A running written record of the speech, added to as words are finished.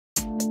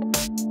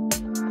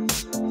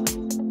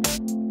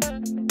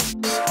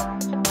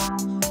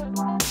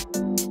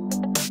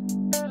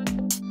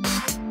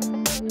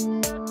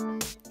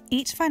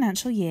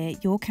financial year,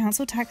 your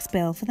council tax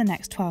bill for the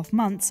next 12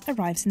 months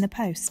arrives in the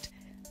post.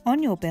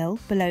 On your bill,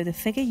 below the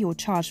figure you're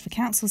charged for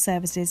council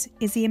services,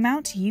 is the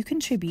amount you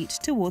contribute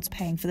towards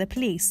paying for the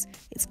police.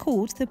 It's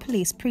called the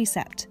Police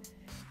Precept.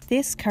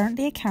 This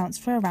currently accounts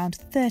for around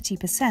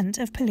 30%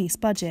 of police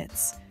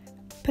budgets.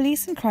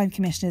 Police and crime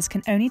commissioners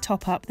can only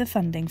top up the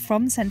funding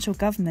from central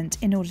government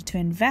in order to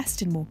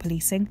invest in more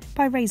policing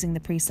by raising the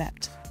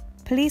precept.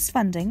 Police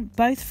funding,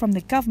 both from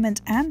the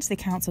government and the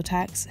council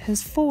tax,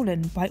 has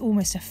fallen by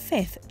almost a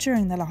fifth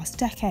during the last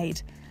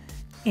decade.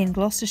 In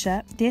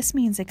Gloucestershire, this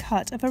means a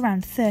cut of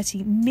around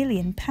 £30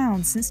 million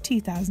since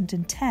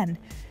 2010,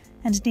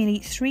 and nearly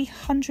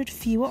 300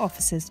 fewer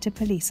officers to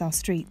police our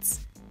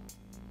streets.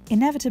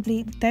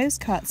 Inevitably, those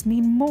cuts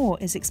mean more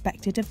is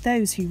expected of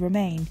those who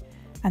remain,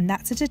 and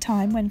that's at a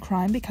time when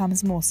crime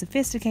becomes more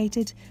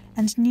sophisticated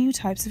and new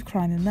types of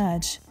crime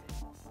emerge.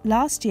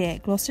 Last year,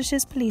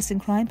 Gloucestershire's Police and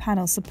Crime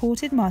Panel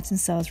supported Martin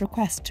Surl's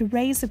request to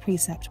raise the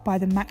precept by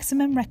the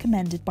maximum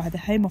recommended by the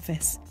Home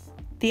Office.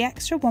 The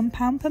extra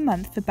 £1 per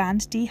month for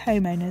Band D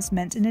homeowners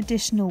meant an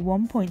additional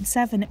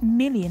 £1.7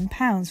 million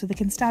for the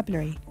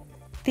Constabulary.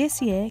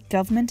 This year,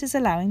 government is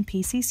allowing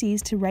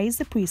PCCs to raise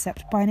the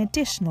precept by an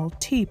additional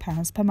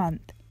 £2 per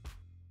month.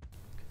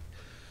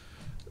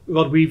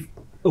 Rod, we're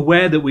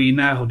aware that we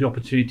now have the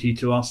opportunity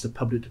to ask the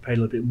public to pay a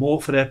little bit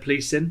more for their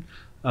policing.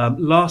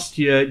 Last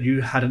year you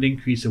had an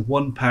increase of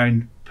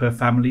 £1 per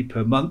family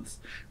per month,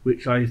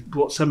 which I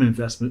brought some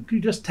investment. Could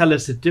you just tell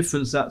us the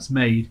difference that's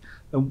made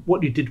and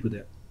what you did with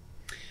it?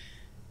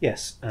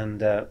 Yes, and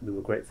we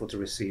were grateful to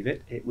receive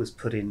it. It was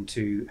put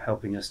into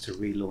helping us to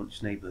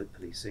relaunch neighbourhood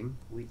policing.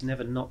 We'd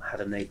never not had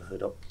a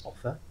neighbourhood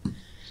offer,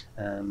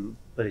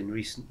 but in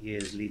recent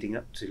years leading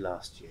up to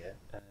last year,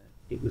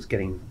 it was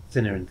getting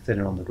thinner and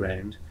thinner on the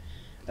ground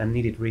and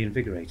needed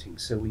reinvigorating.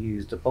 So we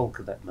used a bulk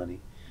of that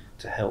money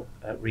to help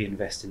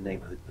reinvest in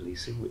neighbourhood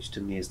policing, which to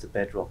me is the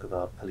bedrock of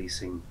our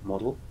policing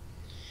model.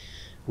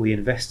 We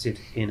invested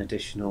in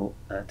additional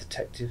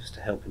detectives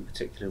to help in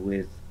particular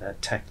with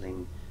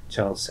tackling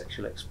child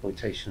sexual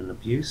exploitation and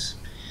abuse.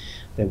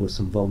 There were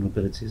some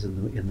vulnerabilities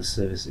in the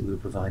service that we were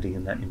providing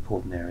in that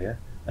important area,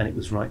 and it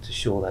was right to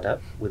shore that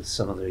up with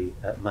some of the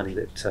money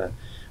that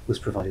was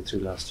provided through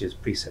last year's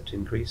precept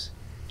increase.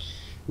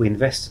 We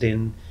invested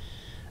in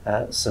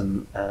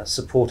some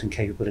support and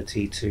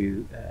capability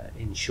to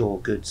ensure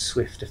good,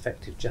 swift,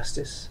 effective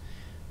justice.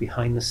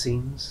 Behind the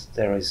scenes,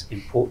 there is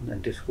important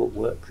and difficult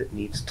work that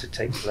needs to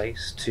take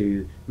place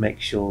to make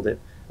sure that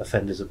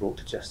offenders are brought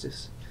to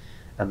justice,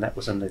 and that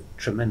was under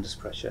tremendous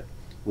pressure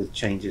with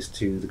changes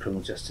to the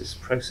criminal justice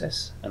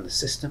process and the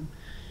system,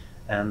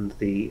 and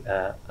the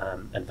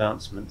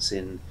advancements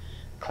in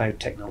cloud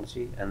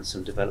technology and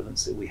some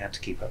developments that we had to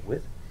keep up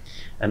with.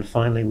 And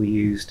finally, we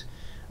used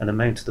an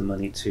amount of the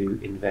money to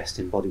invest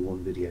in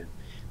body-worn video,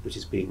 which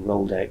is being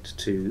rolled out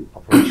to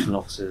operational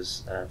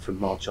officers from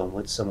March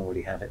onwards. Some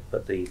already have it,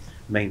 but the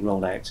main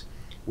rollout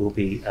will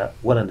be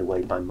well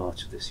underway by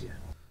March of this year.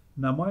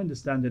 Now, my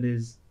understanding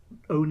is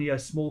only a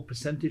small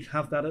percentage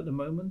have that at the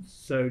moment.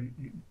 So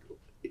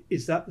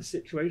is that the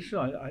situation?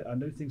 I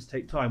know things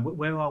take time.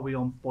 Where are we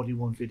on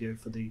body-worn video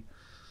for the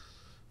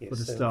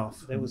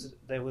staff?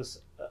 There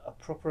was a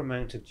proper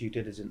amount of due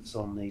diligence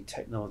on the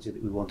technology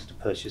that we wanted to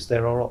purchase.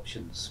 There are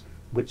options.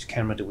 Which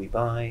camera do we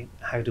buy?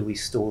 How do we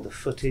store the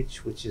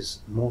footage, which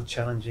is more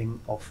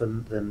challenging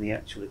often than the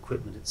actual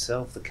equipment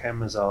itself. The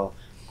cameras are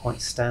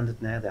quite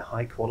standard now, they're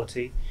high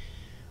quality.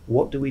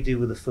 What do we do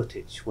with the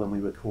footage when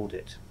we record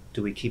it?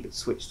 Do we keep it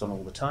switched on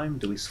all the time?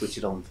 Do we switch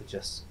it on for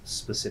just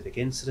specific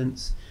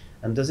incidents?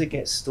 And does it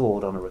get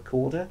stored on a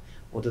recorder,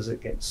 or does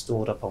it get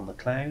stored up on the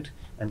cloud?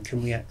 And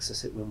can we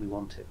access it when we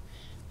want it?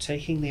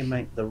 Taking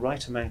the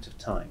right amount of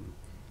time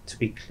to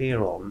be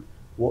clear on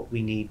what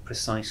we need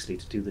precisely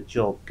to do the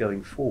job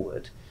going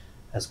forward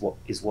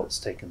what's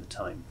taken the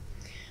time.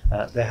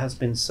 There has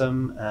been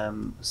some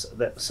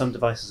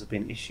devices have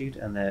been issued,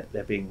 and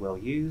they're being well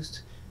used,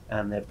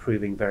 and they're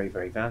proving very,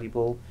 very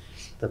valuable.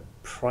 The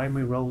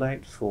primary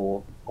rollout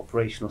for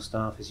operational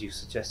staff, as you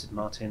suggested,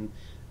 Martin,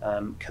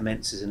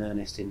 commences in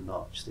earnest in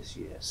March this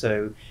year.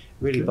 So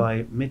really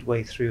by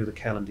midway through the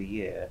calendar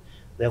year,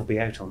 they'll be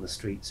out on the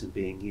streets and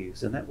being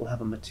used, and that will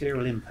have a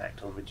material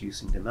impact on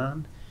reducing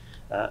demand,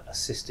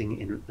 assisting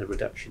in the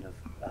reduction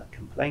of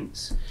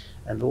complaints,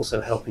 and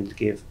also helping to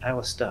give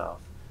our staff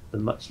the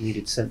much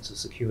needed sense of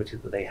security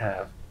that they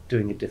have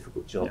doing a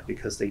difficult job,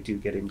 because they do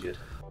get injured.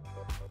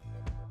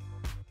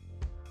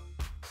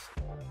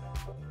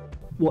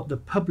 What the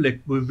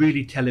public were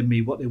really telling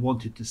me what they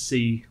wanted to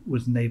see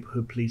was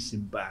neighbourhood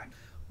policing back.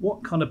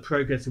 What kind of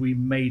progress have we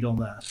made on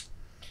that?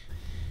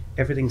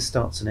 Everything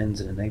starts and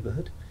ends in a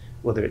neighbourhood,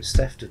 whether it's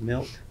theft of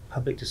milk,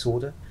 public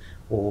disorder,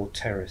 or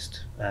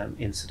terrorist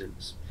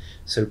incidents.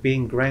 So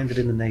being grounded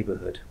in the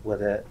neighbourhood,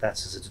 whether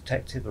that's as a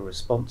detective, a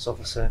response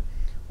officer,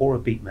 or a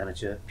beat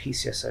manager,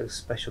 PCSO,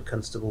 special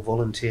constable,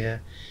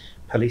 volunteer,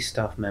 police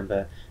staff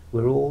member,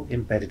 we're all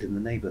embedded in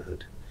the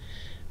neighbourhood.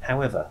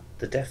 However,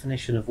 the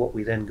definition of what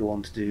we then go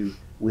on to do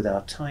with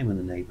our time in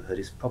the neighbourhood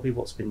is probably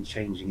what's been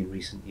changing in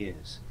recent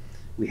years.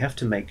 We have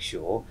to make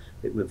sure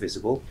that we're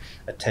visible,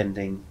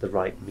 attending the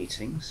right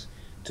meetings,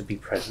 to be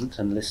present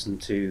and listen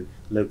to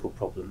local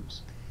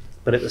problems.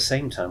 But at the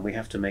same time, we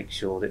have to make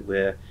sure that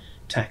we're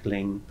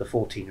tackling the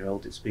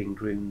 14-year-old that's being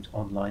groomed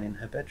online in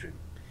her bedroom,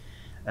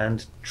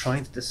 and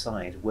trying to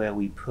decide where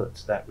we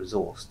put that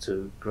resource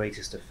to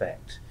greatest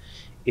effect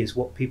is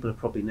what people are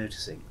probably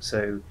noticing.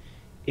 So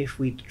if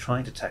we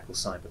try to tackle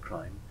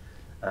cybercrime,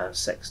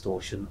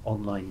 sextortion,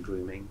 online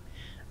grooming,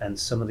 and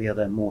some of the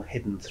other more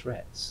hidden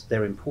threats,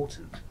 they're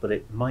important, but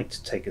it might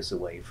take us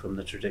away from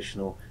the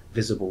traditional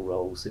visible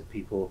roles that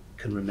people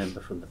can remember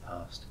from the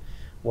past.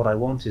 What I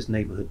want is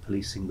neighbourhood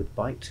policing with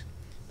bite.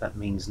 That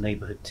means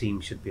neighbourhood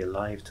teams should be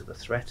alive to the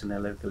threat in their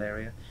local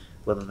area,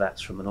 whether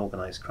that's from an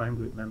organised crime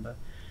group member,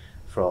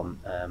 from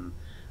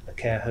a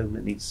care home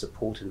that needs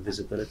support and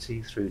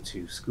visibility, through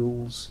to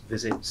schools,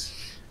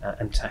 visits,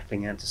 and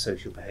tackling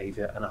antisocial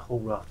behaviour and a whole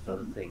raft of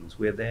other things.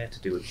 We're there to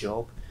do a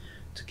job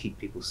to keep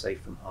people safe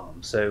from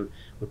harm. So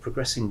we're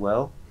progressing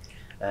well,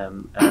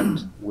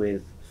 and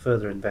with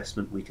further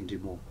investment we can do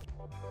more.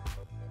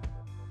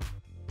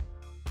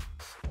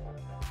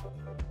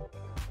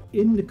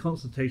 In the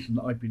consultation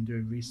that I've been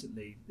doing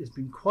recently, there's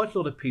been quite a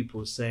lot of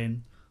people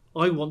saying,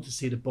 I want to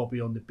see the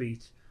Bobby on the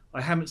beat.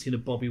 I haven't seen a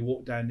Bobby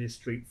walk down this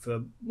street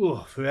for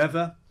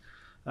forever,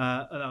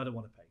 and I don't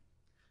want to pay.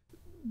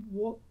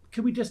 What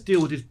can we just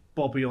deal with this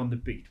Bobby on the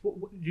beat?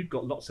 You've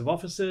got lots of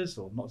officers,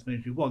 or not as many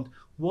as you want.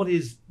 What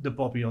is the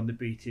Bobby on the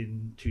beat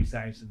in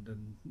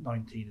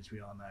 2019 as we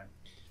are now?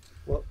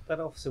 Well,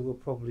 that officer will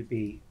probably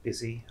be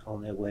busy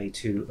on their way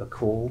to a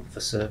call for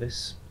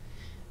service.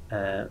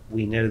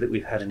 We know that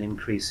we've had an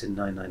increase in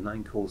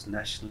 999 calls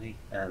nationally,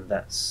 and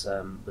that's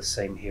the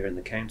same here in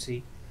the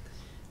county.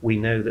 We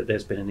know that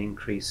there's been an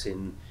increase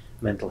in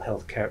mental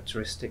health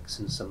characteristics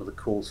in some of the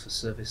calls for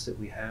service that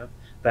we have.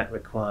 That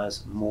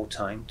requires more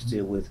time to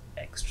deal with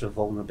extra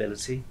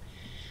vulnerability.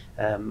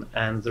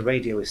 And the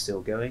radio is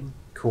still going.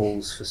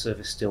 Calls for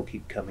service still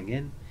keep coming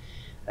in.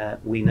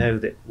 We know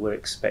that we're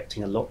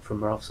expecting a lot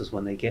from our officers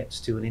when they get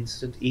to an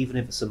incident, even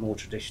if it's a more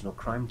traditional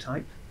crime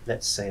type,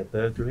 let's say a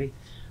burglary,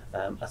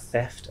 a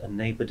theft, a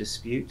neighbour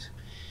dispute.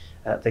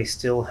 They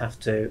still have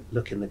to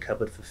look in the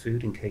cupboard for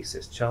food in case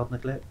there's child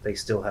neglect. They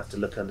still have to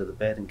look under the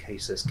bed in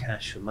case there's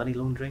cash for money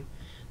laundering.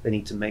 They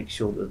need to make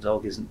sure that the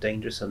dog isn't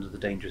dangerous under the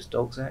Dangerous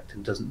Dogs Act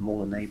and doesn't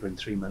maul a neighbour in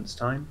 3 months'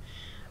 time.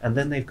 And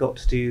then they've got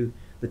to do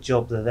the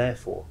job they're there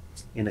for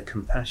in a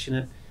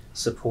compassionate,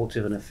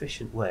 supportive and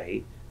efficient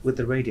way with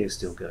the radio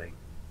still going.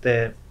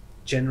 They're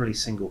generally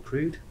single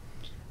crewed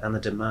and the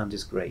demand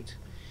is great.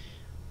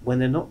 When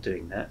they're not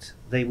doing that,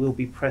 they will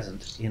be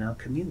present in our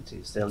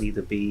communities. They'll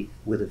either be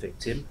with a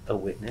victim, a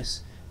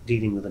witness,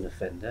 dealing with an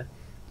offender,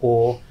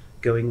 or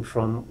going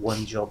from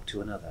one job to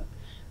another.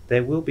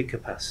 There will be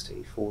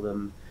capacity for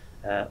them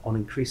on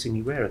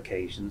increasingly rare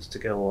occasions to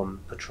go on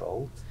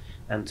patrol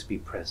and to be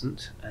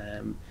present.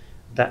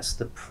 That's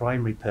the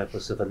primary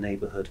purpose of a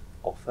neighbourhood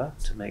offer,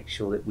 to make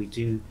sure that we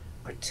do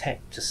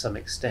protect to some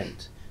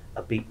extent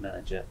a beat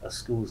manager, a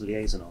schools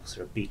liaison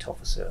officer, a beat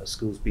officer, a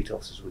schools beat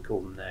officer as we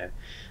call them now,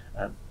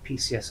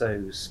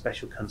 PCSOs,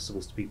 special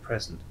constables to be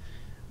present,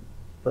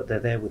 but they're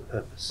there with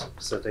purpose,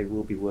 so they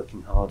will be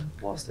working hard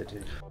whilst they're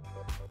doing it.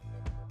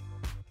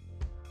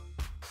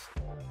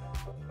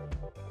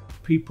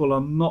 People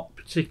are not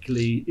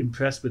particularly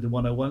impressed with the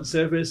 101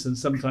 service, and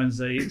sometimes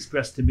they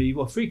express to me,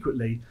 well,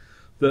 frequently,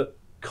 that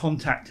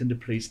contacting the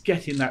police,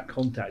 getting that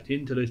contact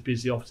into those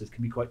busy officers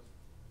can be quite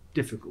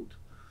difficult.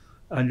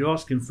 And you're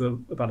asking for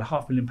about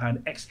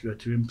 £500,000 extra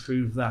to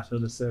improve that and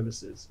other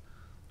services.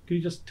 Can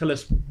you just tell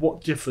us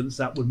what difference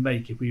that would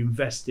make if we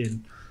invest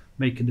in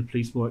making the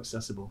police more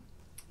accessible?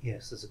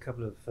 Yes, there's a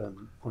couple of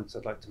points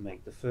I'd like to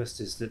make. The first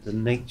is that the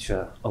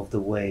nature of the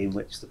way in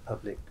which the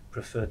public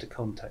prefer to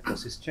contact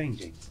us is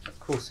changing. Of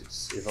course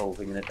it's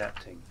evolving and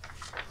adapting.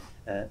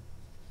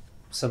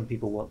 Some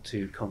people want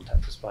to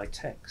contact us by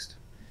text,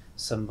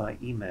 some by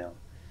email.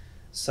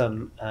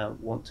 Some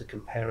want to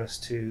compare us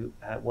to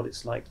what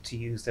it's like to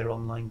use their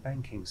online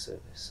banking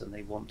service, and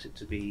they want it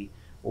to be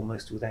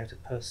almost without a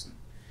person.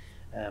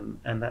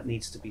 And that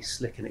needs to be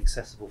slick and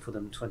accessible for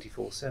them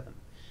 24/7.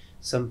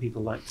 Some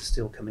people like to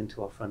still come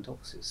into our front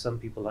offices. Some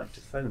people like to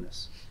phone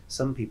us.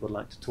 Some people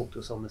like to talk to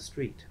us on the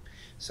street.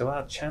 So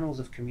our channels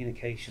of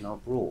communication are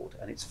broad,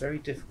 and it's very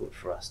difficult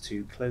for us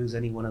to close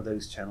any one of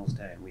those channels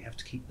down. We have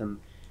to keep them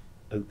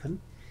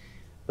open,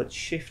 but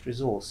shift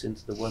resource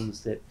into the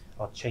ones that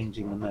are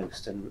changing the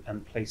most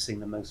and placing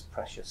the most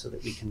pressure so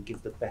that we can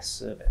give the best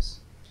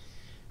service.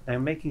 Now,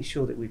 making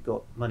sure that we've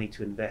got money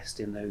to invest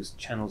in those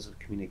channels of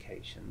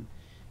communication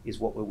is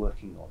what we're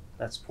working on.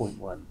 That's point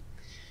one.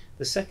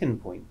 The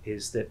second point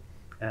is that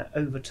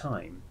over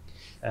time,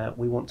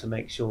 we want to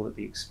make sure that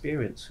the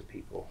experience for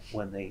people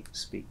when they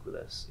speak with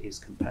us is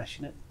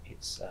compassionate,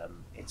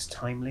 it's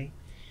timely,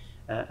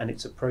 and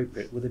it's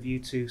appropriate with a view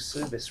to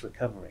service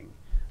recovering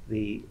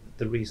the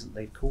reason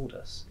they've called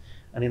us.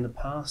 And in the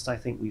past, I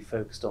think we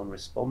focused on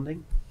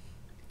responding,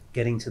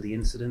 getting to the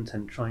incident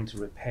and trying to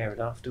repair it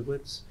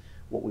afterwards.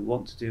 What we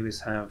want to do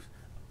is have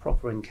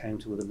proper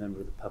encounter with a member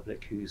of the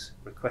public who's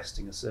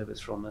requesting a service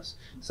from us,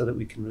 so that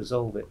we can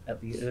resolve it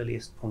at the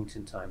earliest point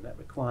in time. That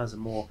requires a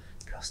more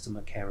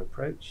customer care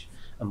approach,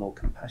 a more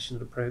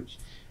compassionate approach,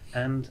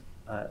 and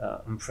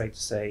I'm afraid to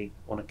say,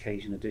 on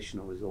occasion,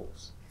 additional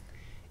resource.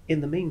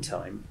 In the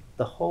meantime,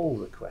 the whole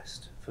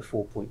request for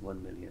 4.1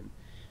 million,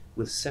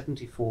 with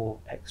 74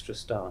 extra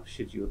staff,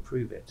 should you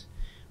approve it,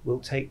 will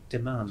take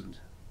demand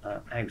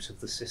out of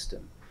the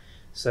system.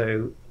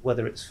 So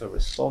whether it's for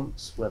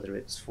response, whether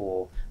it's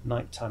for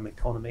nighttime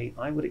economy,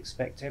 I would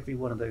expect every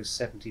one of those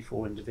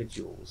 74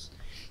 individuals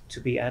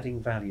to be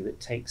adding value that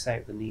takes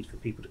out the need for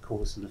people to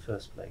call us in the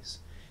first place.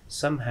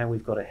 Somehow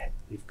we've got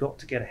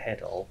to get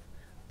ahead of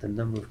the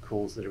number of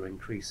calls that are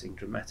increasing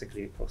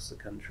dramatically across the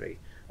country.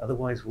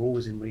 Otherwise, we're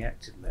always in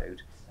reactive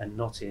mode and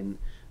not in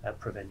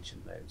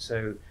prevention mode.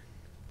 So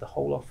the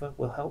whole offer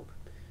will help,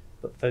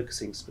 but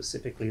focusing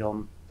specifically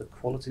on the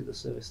quality of the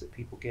service that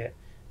people get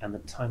and the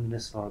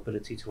timeliness of our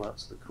ability to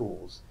answer the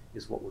calls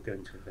is what we're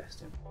going to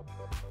invest in.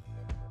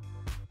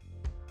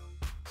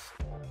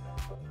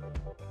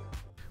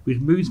 Which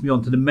moves me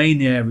on to the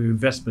main area of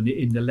investment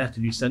in the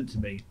letter you sent to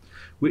me,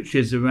 which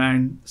is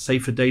around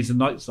safer days and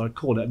nights, I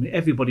call it. I mean,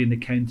 everybody in the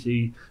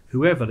county,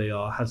 whoever they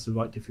are, has the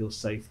right to feel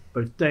safe,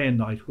 both day and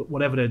night,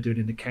 whatever they're doing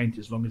in the county,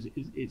 as long as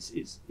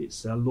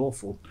it's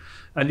lawful.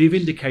 And you've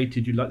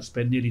indicated you'd like to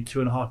spend nearly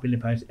 £2.5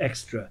 million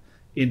extra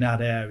in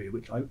that area,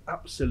 which I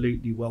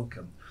absolutely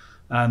welcome.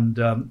 And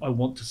I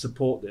want to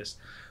support this.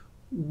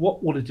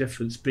 What will the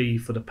difference be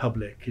for the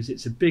public? Because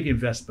it's a big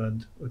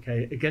investment,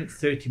 okay,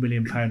 against £30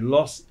 million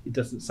loss. It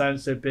doesn't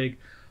sound so big,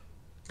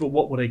 but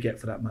what will they get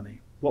for that money?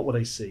 What will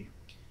they see?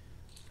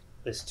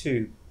 There's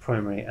two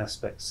primary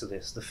aspects to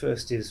this. The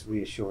first is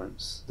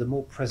reassurance. The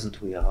more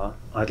present we are,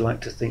 I'd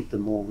like to think the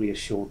more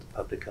reassured the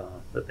public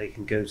are, that they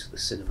can go to the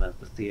cinema,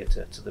 the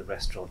theatre, to the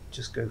restaurant,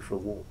 just go for a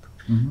walk.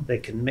 Mm-hmm. They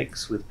can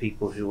mix with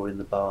people who are in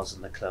the bars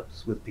and the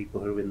clubs, with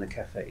people who are in the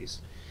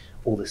cafes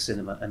or the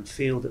cinema, and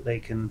feel that they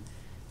can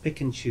pick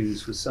and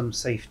choose with some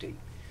safety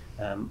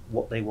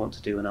what they want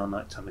to do in our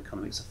nighttime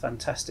economy. It's a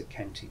fantastic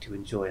county to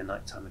enjoy a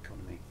nighttime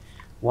economy.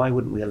 Why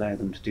wouldn't we allow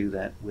them to do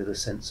that with a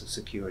sense of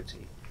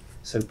security?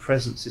 So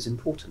presence is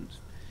important.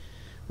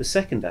 The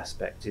second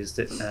aspect is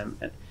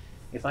that,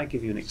 if I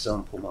give you an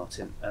example,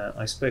 Martin,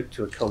 I spoke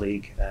to a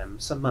colleague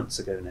some months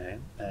ago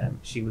now.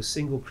 She was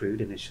single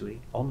crewed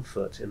initially, on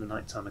foot in the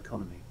nighttime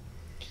economy.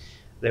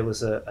 There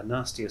was a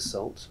nasty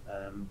assault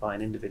by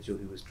an individual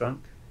who was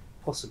drunk,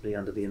 possibly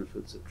under the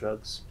influence of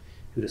drugs,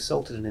 who'd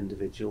assaulted an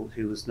individual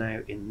who was now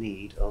in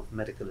need of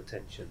medical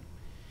attention.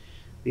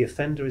 The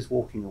offender is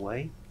walking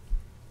away,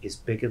 is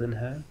bigger than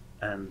her,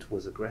 and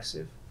was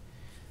aggressive.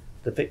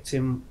 The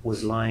victim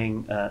was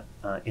lying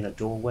in a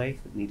doorway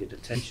that needed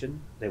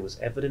attention. There was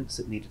evidence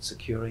that needed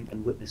securing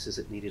and witnesses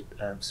that needed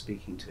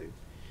speaking to.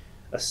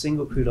 A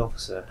single crewed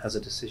officer has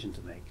a decision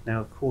to make.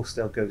 Now, of course,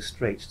 they'll go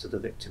straight to the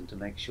victim to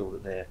make sure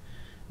that they're,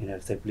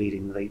 if they're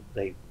bleeding,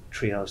 they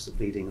triage the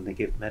bleeding and they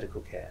give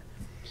medical care.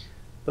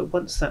 But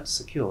once that's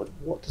secured,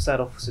 what does that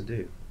officer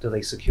do? Do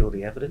they secure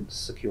the evidence,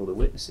 secure the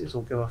witnesses,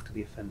 or go after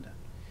the offender?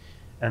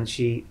 And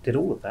she did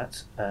all of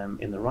that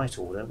in the right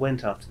order,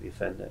 went after the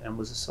offender and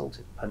was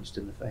assaulted, punched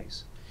in the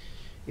face.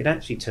 It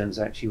actually turns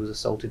out she was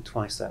assaulted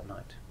twice that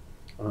night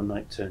on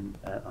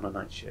a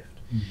night shift.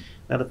 Mm-hmm.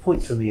 Now the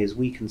point for me is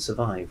we can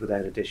survive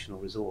without additional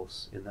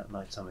resource in that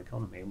nighttime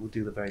economy, and we'll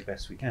do the very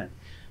best we can.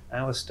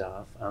 Our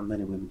staff, our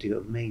men and women, do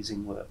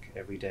amazing work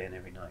every day and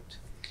every night.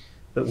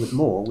 But with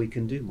more, we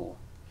can do more.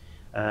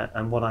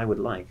 And what I would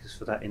like is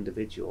for that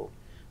individual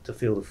to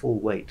feel the full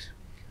weight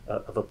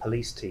of a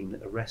police team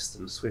that arrests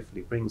them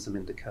swiftly, brings them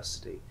into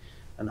custody,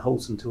 and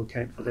holds them to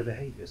account for their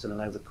behaviours, and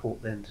allow the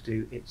court then to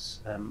do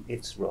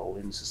its role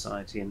in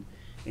society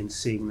in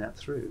seeing that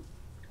through.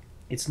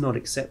 It's not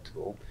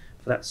acceptable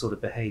for that sort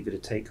of behaviour to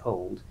take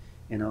hold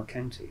in our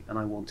county, and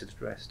I want it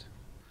addressed.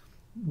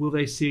 Will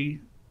they see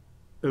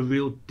a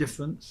real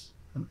difference?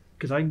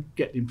 Because I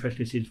get the impression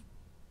this is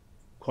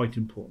quite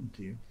important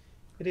to you.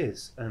 It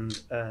is,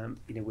 and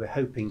we're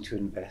hoping to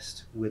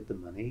invest with the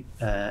money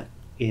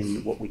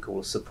in what we call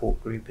a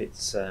support group.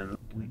 It's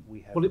we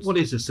have. What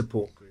is a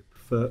support group?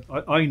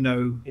 I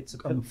know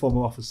I'm a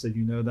former officer.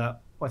 You know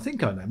that. I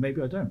think I know.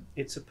 Maybe I don't.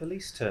 It's a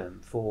police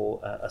term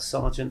for a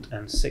sergeant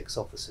and 6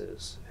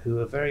 officers who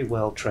are very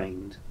well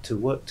trained to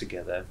work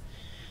together.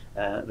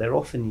 They're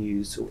often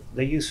used.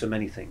 They're used for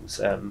many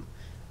things.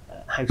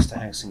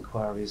 House-to-house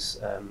inquiries.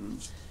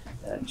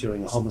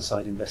 During a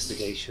homicide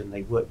investigation,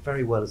 they work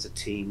very well as a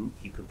team.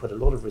 You can put a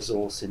lot of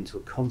resource into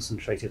a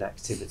concentrated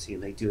activity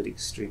and they do it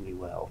extremely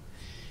well.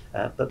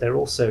 But they're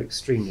also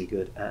extremely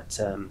good at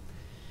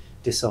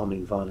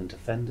disarming violent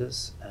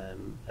offenders,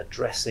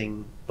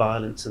 addressing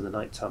violence in the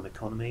nighttime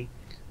economy.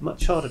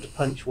 Much harder to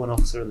punch one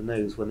officer in the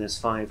nose when there's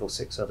 5 or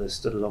 6 others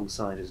stood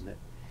alongside, isn't it?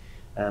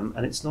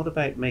 And it's not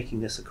about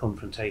making this a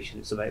confrontation,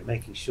 it's about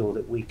making sure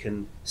that we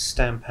can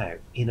stamp out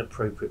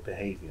inappropriate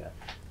behaviour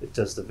that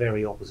does the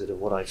very opposite of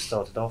what I've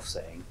started off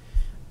saying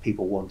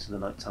people want in the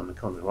nighttime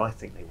economy, or I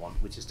think they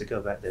want, which is to go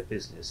about their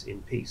business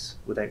in peace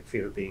without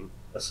fear of being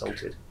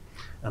assaulted.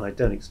 And I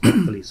don't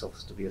expect police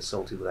officers to be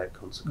assaulted without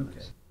consequence.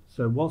 Okay.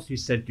 So whilst you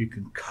said you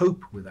can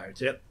cope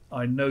without it,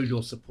 I know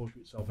your support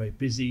groups are very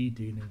busy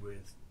dealing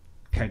with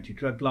county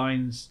drug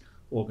lines,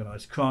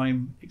 organised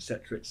crime,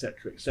 etc.,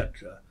 etc.,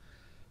 etc.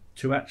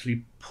 To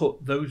actually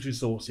put those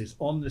resources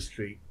on the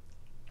street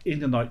in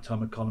the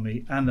nighttime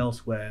economy and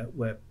elsewhere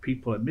where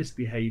people are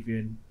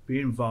misbehaving,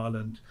 being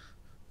violent,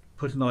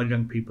 putting our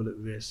young people at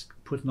risk,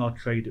 putting our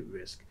trade at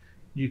risk,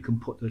 you can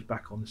put those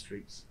back on the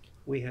streets.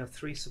 We have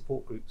 3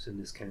 support groups in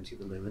this county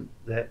at the moment.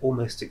 They're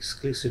almost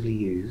exclusively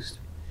used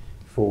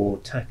for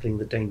tackling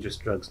the dangerous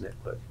drugs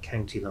network,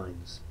 county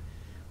lines,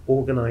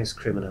 organised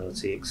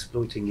criminality,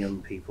 exploiting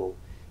young people,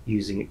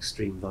 using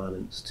extreme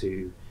violence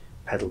to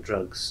peddle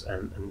drugs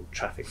and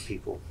traffic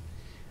people.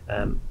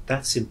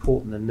 That's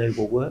important and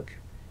noble work.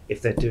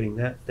 If they're doing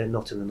that, they're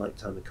not in the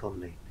nighttime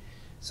economy.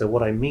 So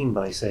what I mean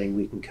by saying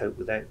we can cope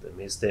without them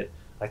is that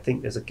I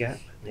think there's a gap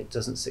and it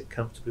doesn't sit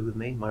comfortably with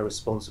me. My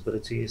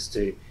responsibility is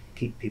to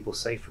keep people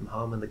safe from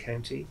harm in the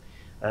county.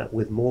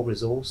 With more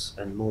resource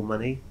and more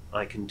money,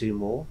 I can do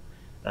more,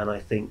 and I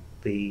think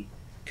the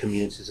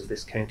communities of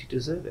this county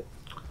deserve it.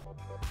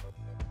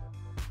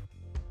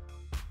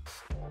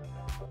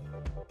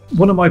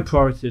 One of my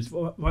priorities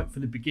right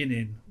from the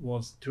beginning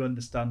was to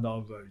understand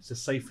our roads, the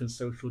safe and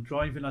social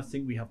driving. I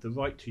think we have the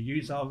right to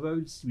use our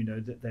roads, you know,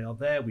 that they are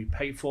there, we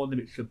pay for them,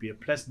 it should be a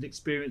pleasant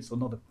experience or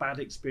not a bad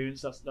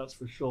experience, that's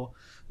for sure.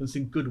 And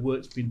some good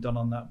work's been done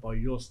on that by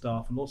your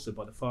staff and also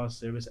by the fire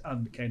service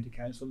and the county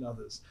council and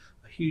others.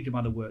 A huge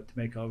amount of work to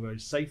make our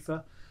roads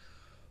safer.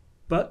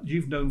 But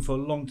you've known for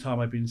a long time,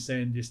 I've been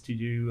saying this to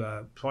you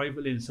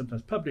privately and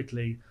sometimes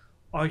publicly,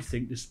 I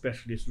think the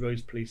specialist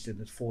roads policing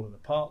has fallen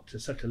apart to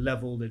such a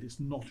level that it's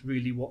not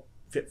really what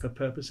fit for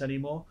purpose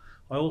anymore.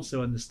 I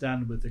also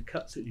understand with the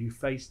cuts that you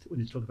faced when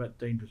you talk about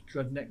dangerous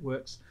drug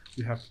networks,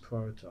 you have to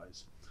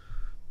prioritise.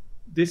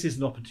 This is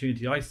an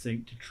opportunity, I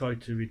think, to try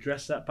to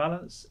redress that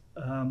balance.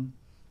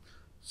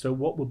 So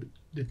what would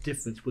the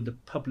difference would the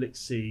public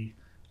see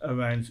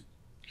around,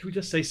 should we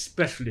just say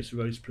specialist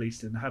roads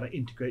policing and how that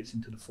integrates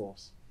into the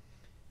force?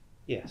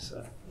 Yes,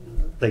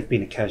 they've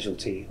been a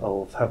casualty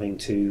of having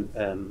to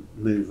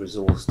move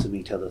resource to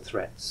meet other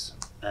threats,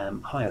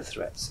 higher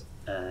threats.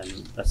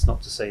 That's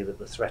not to say that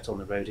the threat on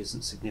the road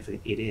isn't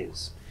significant, it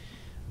is.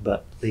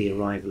 But the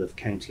arrival of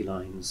county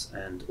lines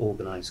and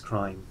organised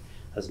crime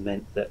has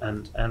meant that,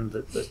 and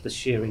the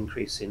sheer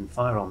increase in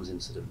firearms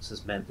incidents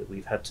has meant that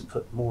we've had to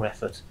put more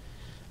effort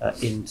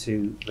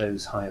into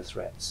those higher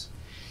threats.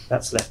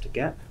 That's left a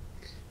gap.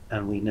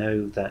 And we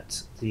know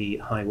that the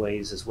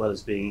highways, as well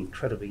as being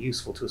incredibly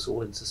useful to us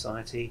all in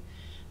society,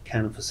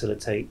 can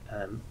facilitate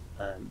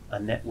a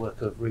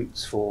network of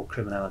routes for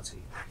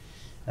criminality.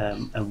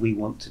 And we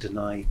want to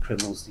deny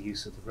criminals the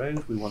use of the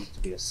road. We want it to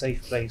be a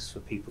safe place for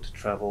people to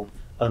travel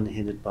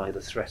unhindered by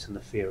the threat and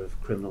the fear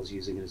of criminals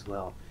using it as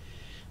well.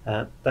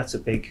 That's a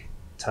big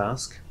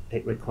task.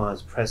 It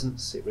requires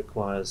presence. It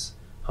requires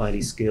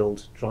highly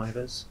skilled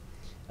drivers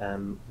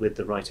with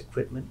the right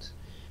equipment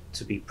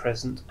to be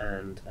present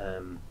and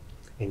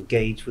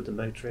engage with the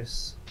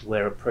motorists,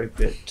 where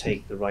appropriate,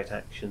 take the right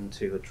action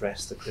to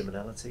address the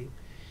criminality.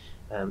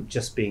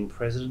 Just being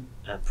present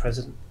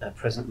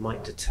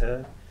might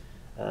deter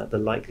the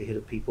likelihood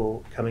of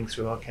people coming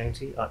through our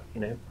county.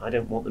 I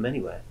don't want them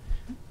anywhere,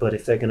 but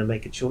if they're going to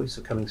make a choice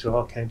of coming through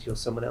our county or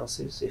someone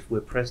else's, if we're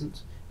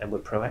present and we're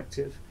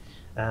proactive,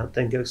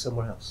 then go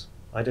somewhere else.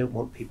 I don't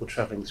want people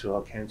travelling through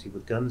our county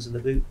with guns in the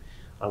boot.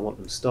 I want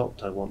them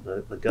stopped, I want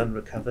the gun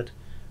recovered,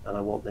 and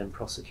I want them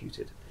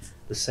prosecuted.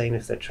 The same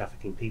if they're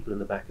trafficking people in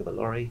the back of a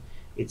lorry.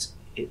 It's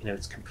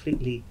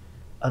completely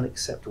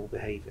unacceptable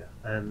behaviour,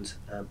 and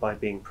by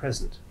being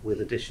present with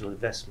additional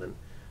investment,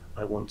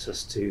 I want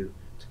us to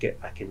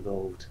get back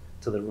involved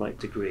to the right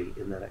degree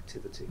in that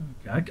activity.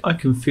 Okay. I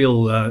can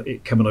feel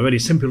it coming already.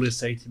 Some people will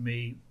say to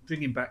me,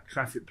 bringing back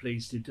traffic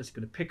police, they're just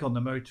going to pick on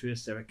the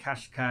motorists, they're a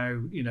cash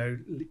cow, go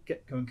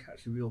and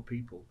catch the real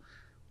people.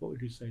 What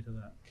would you say to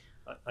that?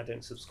 I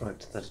don't subscribe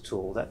to that at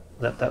all.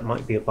 That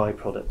might be a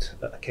byproduct,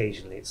 but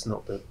occasionally it's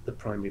not the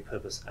primary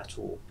purpose at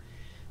all.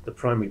 The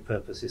primary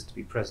purpose is to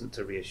be present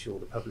to reassure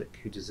the public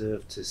who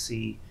deserve to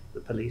see the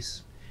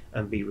police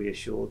and be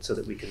reassured so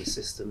that we can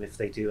assist them if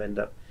they do end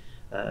up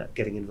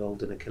getting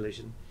involved in a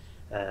collision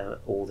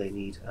or they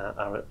need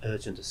our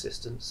urgent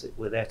assistance.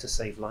 We're there to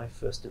save life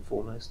first and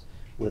foremost.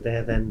 We're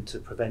there then to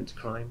prevent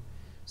crime,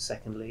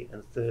 secondly,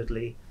 and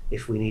thirdly,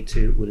 if we need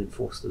to, we'll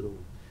enforce the law.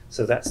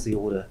 So that's the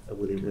order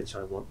within which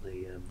I want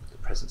the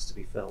presence to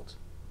be felt.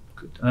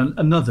 Good. And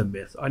another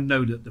myth, I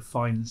know that the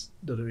fines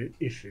that are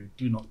issued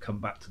do not come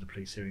back to the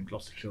police here in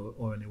Gloucestershire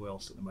or anywhere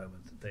else at the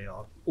moment. They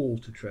are all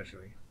to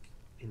Treasury.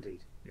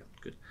 Indeed. Yeah,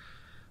 good.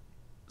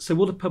 So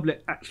will the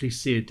public actually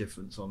see a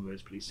difference on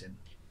roads policing?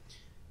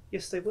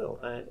 Yes, they will.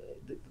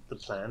 The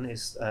plan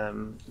is,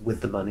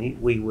 with the money,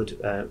 we would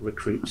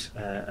recruit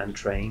and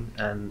train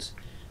and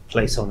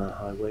place on our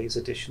highways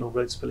additional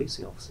roads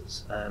policing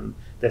officers.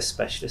 They're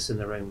specialists in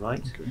their own right.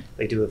 Okay.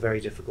 They do a very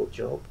difficult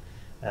job,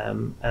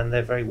 and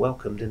they're very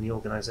welcomed in the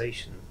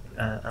organisation.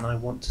 And I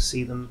want to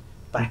see them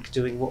back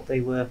doing what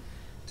they were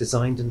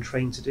designed and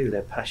trained to do.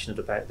 They're passionate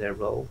about their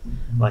role,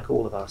 like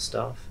all of our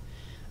staff.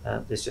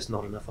 There's just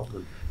not enough of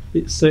them.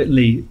 It's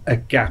certainly a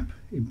gap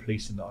in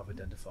policing that I've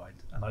identified,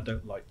 and I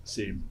don't like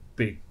seeing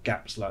big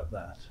gaps like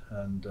that.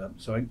 And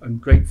so I'm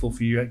grateful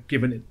for you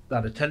giving it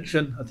that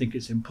attention. I think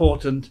it's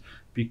important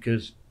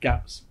because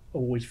gaps are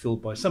always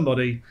filled by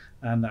somebody,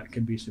 and that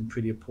can be some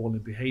pretty appalling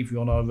behaviour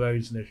on our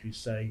roads. And as you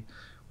say,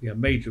 we have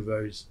major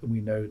roads, and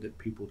we know that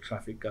people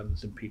traffic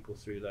guns and people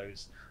through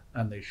those,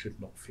 and they should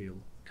not feel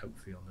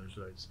comfy on those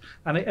roads.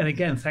 And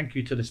again, thank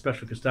you to the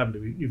Special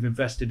Constabulary. You've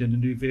invested in a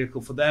new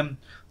vehicle for them.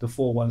 The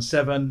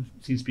 417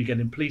 seems to be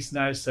getting police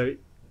now, so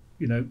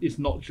it's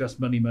not just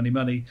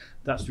money.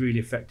 That's really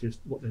effective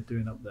what they're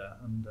doing up there.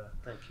 And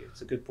thank you.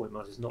 It's a good point,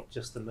 Martin. It's not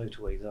just the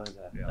motorways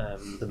either. Yeah.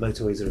 The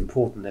motorways are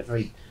important. They're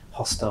very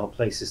hostile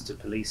places to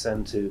police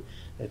and to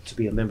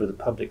be a member of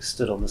the public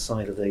stood on the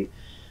side of the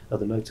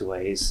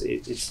motorway.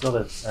 It's not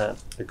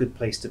a good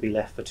place to be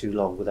left for too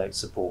long without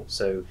support.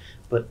 So,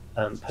 but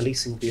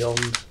policing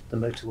beyond the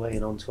motorway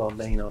and onto our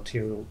main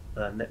arterial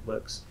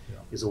networks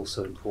is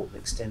also important,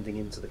 extending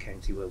into the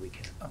county where we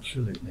can.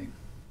 Absolutely.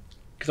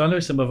 Because I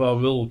know some of our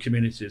rural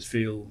communities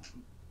feel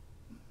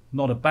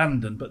not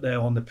abandoned, but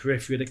they're on the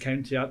periphery of the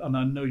county. And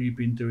I know you've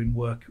been doing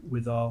work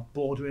with our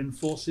bordering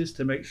forces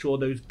to make sure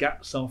those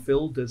gaps are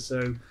filled. And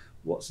so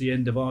what's the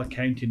end of our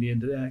county and the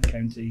end of their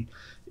county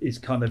is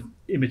kind of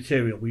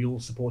immaterial. We all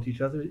support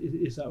each other.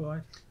 Is that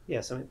right?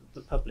 Yes, I mean,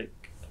 the public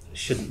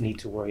shouldn't need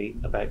to worry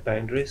about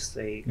boundaries.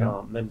 They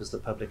are members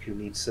of the public who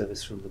need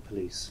service from the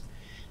police.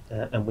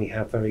 And we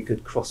have very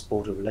good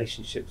cross-border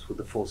relationships with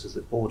the forces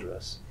that border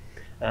us.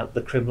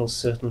 The criminals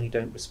certainly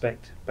don't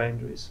respect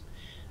boundaries,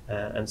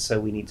 and so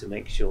we need to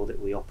make sure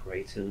that we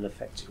operate in an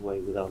effective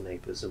way with our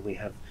neighbours, and we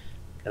have,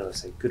 as I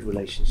say, good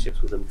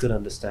relationships with them, good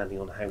understanding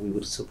on how we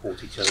would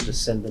support each other to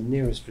send the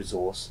nearest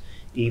resource,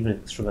 even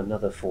if it's from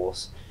another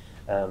force,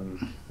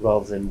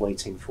 rather than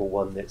waiting for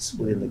one that's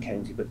within the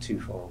county but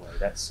too far away.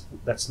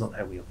 That's not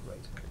how we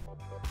operate.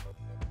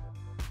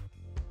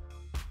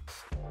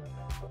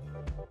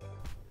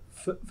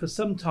 For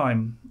some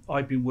time,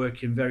 I've been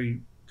working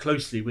very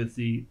closely with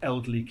the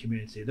elderly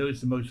community. Those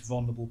are the most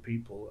vulnerable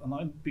people, and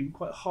I've been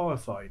quite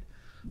horrified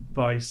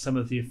by some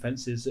of the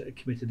offences that are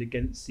committed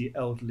against the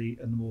elderly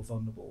and the more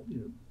vulnerable.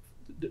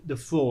 The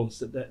frauds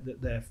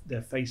that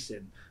they're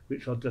facing,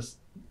 which are just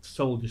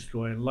soul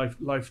destroying,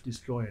 life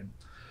destroying,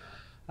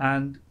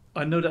 and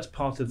I know that's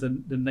part of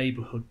the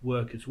neighbourhood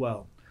work as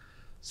well.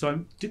 So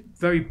I'm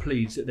very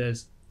pleased that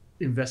there's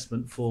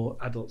investment for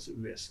adults at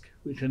risk,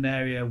 which is an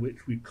area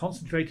which we've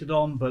concentrated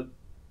on, but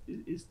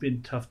it's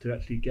been tough to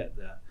actually get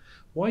there.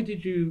 Why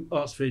did you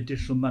ask for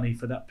additional money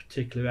for that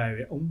particular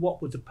area, and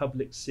what would the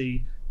public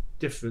see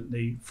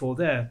differently for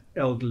their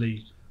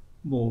elderly,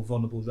 more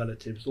vulnerable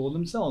relatives or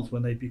themselves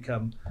when they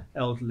become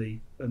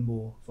elderly and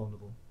more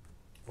vulnerable?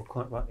 Well,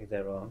 quite rightly,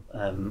 there are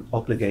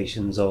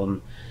obligations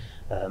on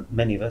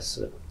many of us,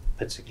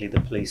 particularly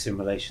the police, in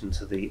relation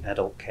to the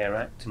Adult Care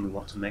Act, and we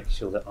want to make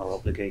sure that our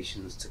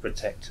obligations to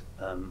protect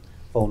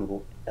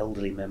vulnerable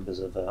elderly members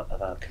of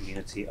our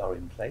community are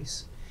in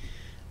place.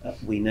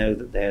 We know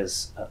that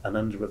there's an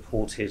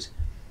underreported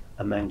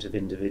amount of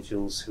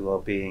individuals who are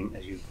being,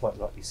 as you quite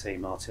rightly say,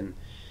 Martin,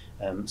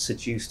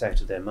 seduced out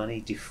of their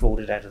money,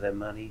 defrauded out of their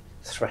money,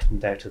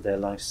 threatened out of their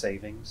life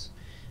savings.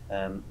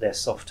 They're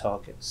soft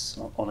targets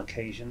on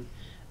occasion,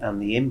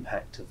 and the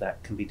impact of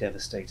that can be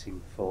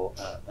devastating for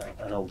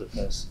an older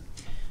person,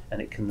 and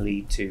it can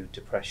lead to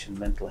depression,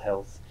 mental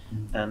health,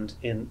 and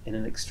in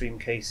an extreme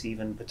case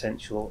even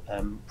potential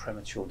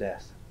premature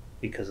death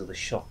because of the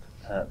shock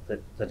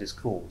that is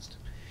caused.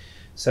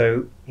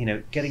 So,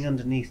 getting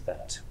underneath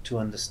that to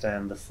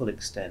understand the full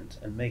extent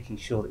and making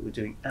sure that we're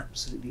doing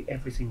absolutely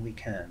everything we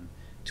can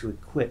to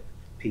equip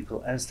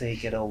people as they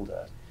get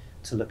older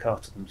to look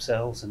after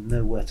themselves and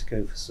know where to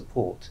go for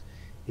support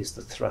is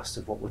the thrust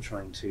of what we're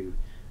trying to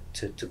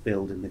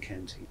build in the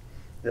county.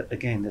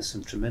 Again, there's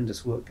some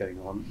tremendous work going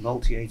on,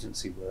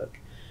 multi-agency work,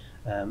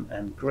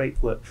 and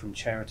great work from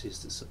charities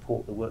to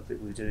support the work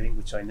that we're doing,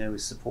 which I know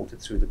is supported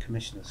through the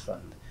Commissioners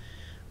Fund,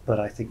 but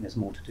I think there's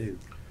more to do.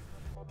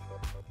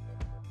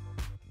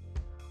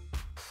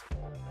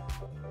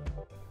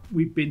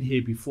 We've been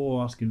here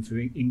before asking for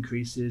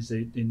increases.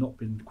 They've not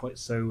been quite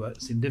so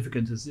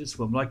significant as this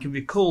one. But I can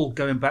recall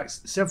going back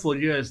several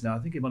years now, I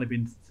think it might have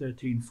been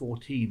 13,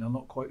 14, I'm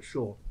not quite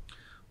sure,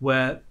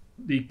 where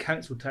the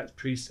Council Tax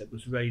Precept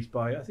was raised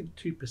by, I think,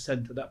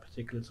 2% at that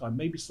particular time,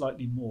 maybe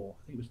slightly more.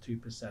 I think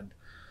it was 2%,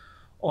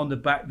 on the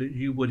back that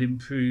you would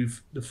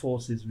improve the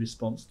force's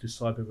response to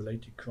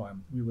cyber-related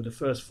crime. We were the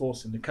first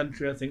force in the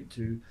country, I think,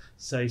 to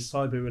say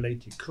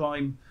cyber-related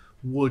crime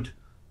would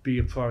be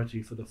a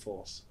priority for the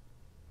force.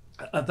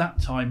 At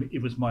that time, it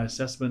was my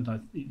assessment,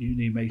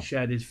 you may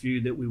share this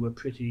view, that we were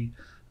pretty,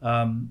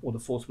 or the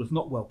force was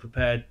not well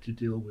prepared to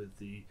deal with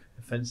the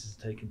offences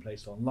taking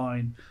place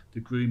online, the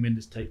grooming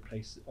that's taking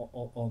place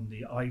on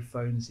the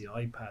iPhones, the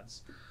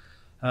iPads.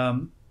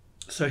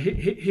 So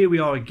here we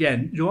are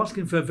again. You're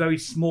asking for a very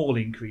small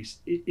increase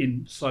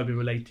in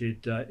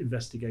cyber-related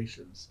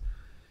investigations.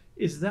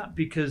 Is that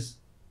because,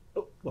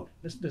 well,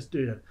 let's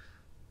do that.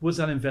 Was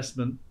that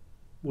investment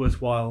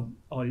worthwhile?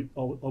 Are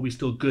we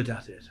still good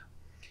at it?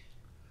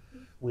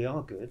 We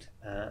are good,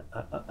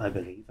 I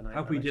believe. And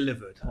have we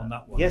delivered on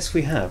that one? Yes,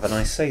 we have, and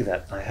I say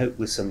that, I hope,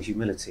 with some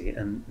humility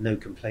and no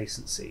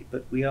complacency.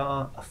 But we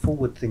are a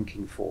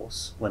forward-thinking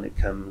force when it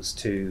comes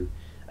to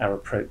our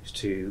approach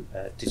to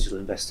digital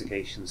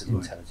investigations and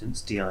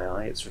intelligence,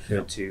 DII, it's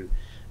referred to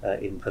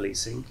in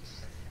policing.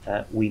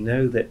 We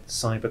know that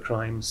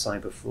cybercrime,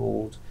 cyber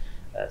fraud,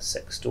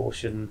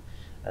 sextortion,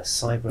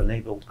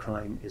 cyber-enabled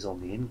crime is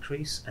on the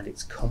increase, and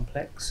it's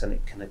complex, and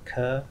it can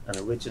occur and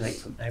originate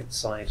from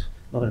outside,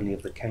 not only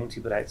of the county,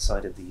 but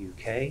outside of the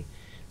UK.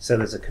 So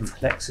there's a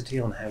complexity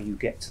on how you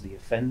get to the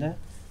offender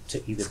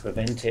to either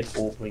prevent it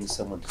or bring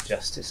someone to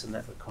justice, and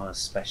that requires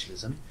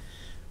specialism.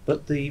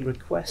 But the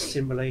request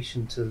in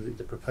relation to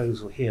the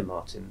proposal here,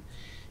 Martin,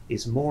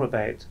 is more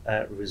about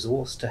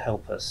resource to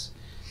help us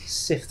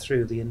sift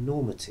through the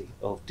enormity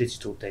of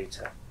digital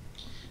data.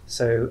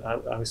 So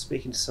I was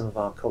speaking to some of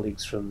our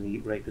colleagues from the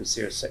rape and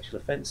serious sexual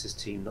offences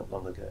team not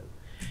long ago.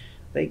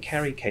 They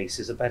carry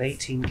cases, about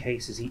 18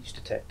 cases each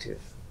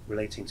detective,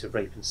 relating to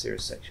rape and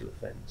serious sexual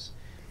offence.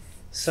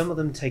 Some of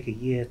them take a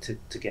year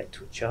to get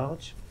to a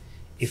charge,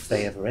 if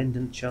they ever end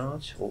in a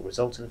charge or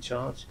result in a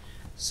charge.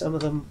 Some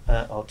of them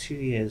are 2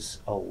 years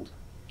old,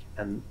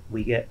 and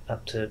we get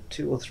up to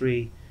 2 or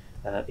 3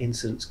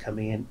 incidents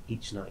coming in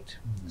each night.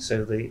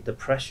 So the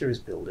pressure is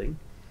building.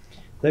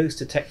 Those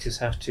detectives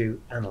have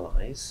to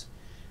analyse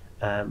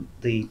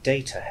the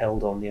data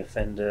held on the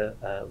offender,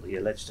 the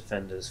alleged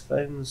offender's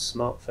phones,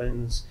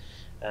 smartphones,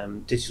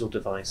 digital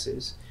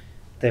devices.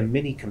 They're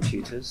mini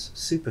computers,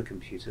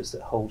 supercomputers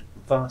that hold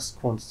vast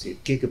quantity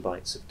of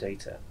gigabytes of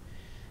data.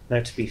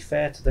 Now, to be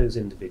fair to those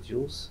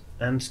individuals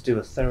and to do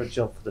a thorough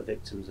job for the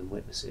victims and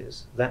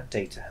witnesses, that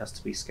data has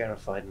to be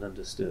scarified and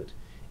understood.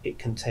 It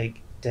can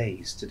take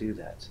days to do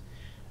that.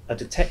 A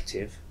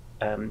detective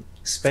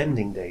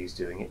spending days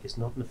doing it is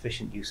not an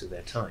efficient use of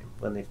their time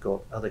when they've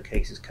got other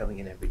cases coming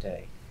in every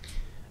day.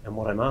 And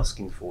what I'm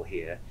asking for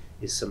here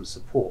is some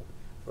support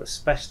for a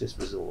specialist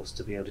resource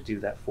to be able to do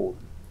that for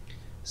them,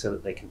 so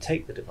that they can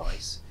take the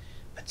device,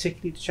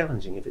 particularly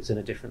challenging if it's in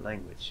a different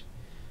language.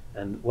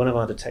 And one of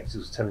our detectives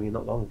was telling me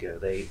not long ago,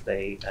 they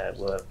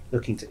were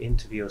looking to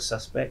interview a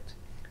suspect,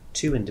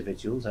 2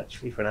 individuals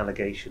actually, for an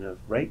allegation of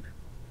rape,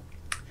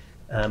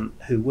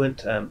 who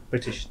weren't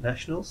British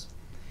nationals,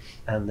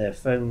 and their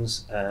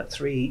phones,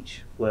 3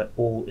 each, were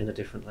all in a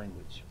different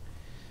language.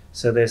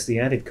 So there's the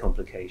added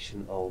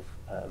complication of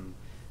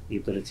the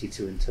ability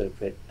to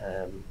interpret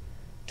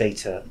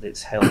data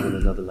that's held in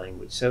another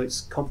language. So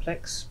it's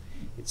complex,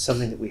 it's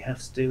something that we have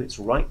to do, it's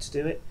right to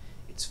do it,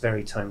 it's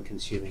very time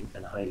consuming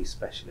and highly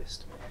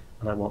specialist.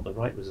 And I want the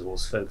right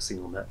resource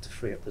focusing on that to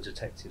free up the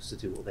detectives to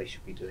do what they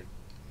should be doing.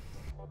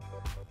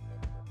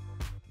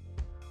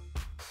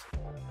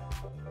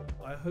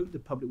 I hope the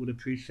public would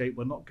appreciate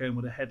we're not going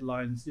with the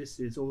headlines. This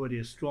is already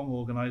a strong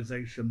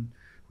organisation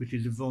which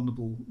is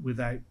vulnerable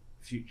without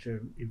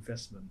future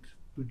investment.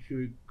 Would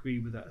you agree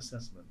with that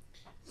assessment?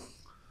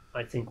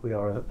 I think we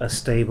are a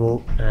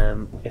stable,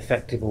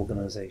 effective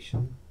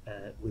organisation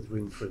with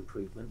room for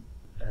improvement,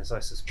 as I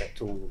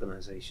suspect all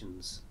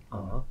organisations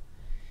are.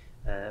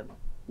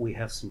 We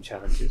have some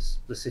challenges.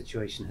 The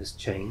situation has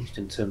changed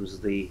in terms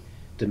of the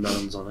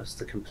demands on us,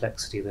 the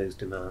complexity of those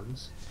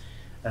demands.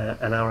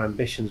 And our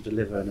ambition to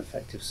deliver an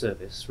effective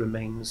service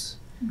remains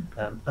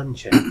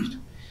unchanged.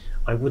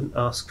 I wouldn't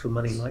ask for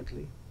money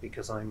lightly,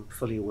 because I'm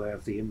fully aware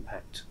of the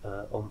impact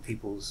on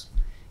people's,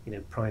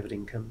 private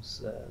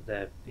incomes.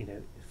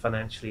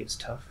 Financially, it's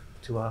tough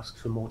to ask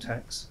for more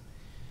tax.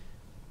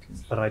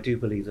 But I do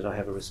believe that I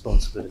have a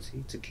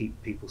responsibility to keep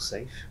people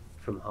safe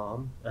from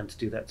harm, and to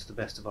do that to the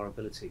best of our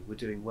ability. We're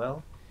doing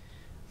well.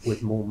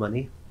 With more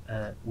money,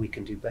 we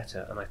can do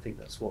better, and I think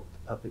that's what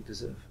the public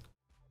deserve.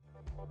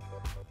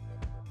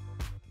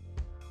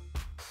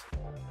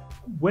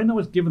 When I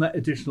was given that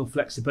additional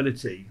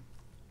flexibility,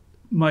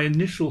 my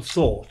initial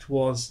thought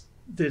was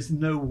there's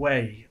no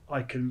way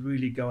I can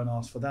really go and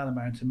ask for that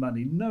amount of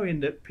money,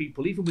 knowing that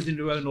people, even within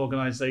their own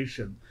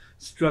organisation,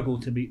 struggle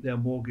to meet their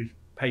mortgage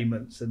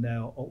payments, and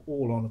they're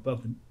all on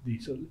above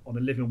on a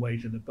living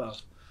wage and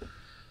above.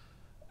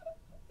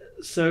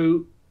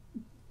 So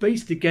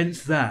based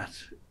against that,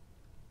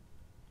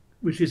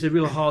 which is a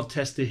real hard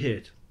test to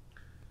hit,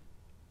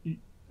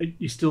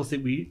 you still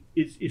think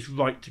it's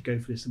right to go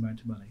for this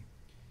amount of money?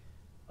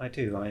 I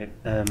do. I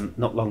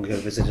not long ago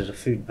visited a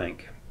food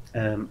bank,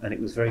 and it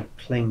was very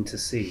plain to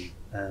see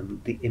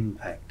the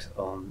impact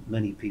on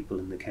many people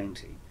in the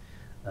county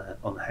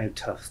on how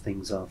tough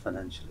things are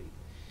financially.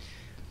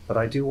 But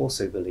I do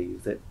also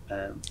believe that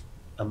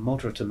a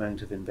moderate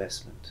amount of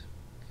investment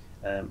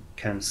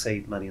can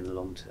save money in the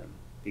long term,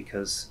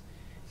 because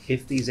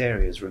if these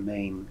areas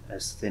remain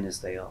as thin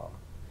as they are,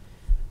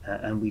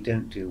 and we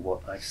don't do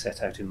what I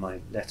set out in my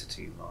letter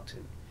to you,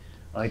 Martin,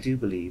 I do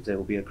believe there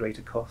will be a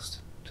greater cost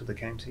to the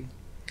county.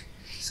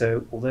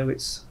 So although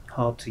it's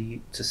hard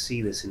to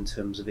see this in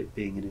terms of it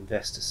being an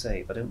invest to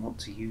save, I don't want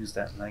to use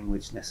that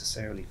language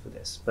necessarily for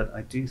this, but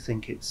I do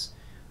think it's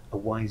a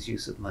wise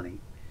use of money.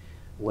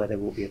 where there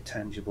will be a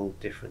tangible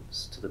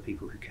difference to the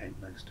people who count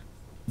most.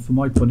 From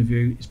my point of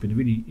view, it's been a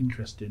really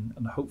interesting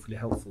and hopefully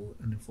helpful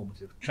and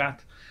informative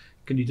chat.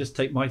 Can you just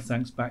take my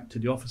thanks back to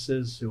the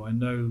officers, who I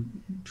know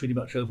pretty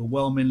much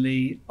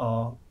overwhelmingly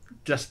are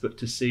desperate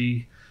to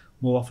see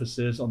more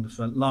officers on the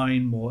front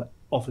line, more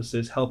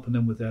officers helping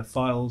them with their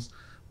files,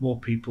 more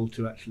people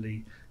to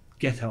actually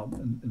get help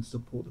and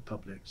support the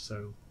public.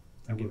 So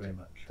thank you very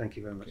much. Thank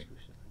you very much,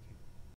 Commissioner.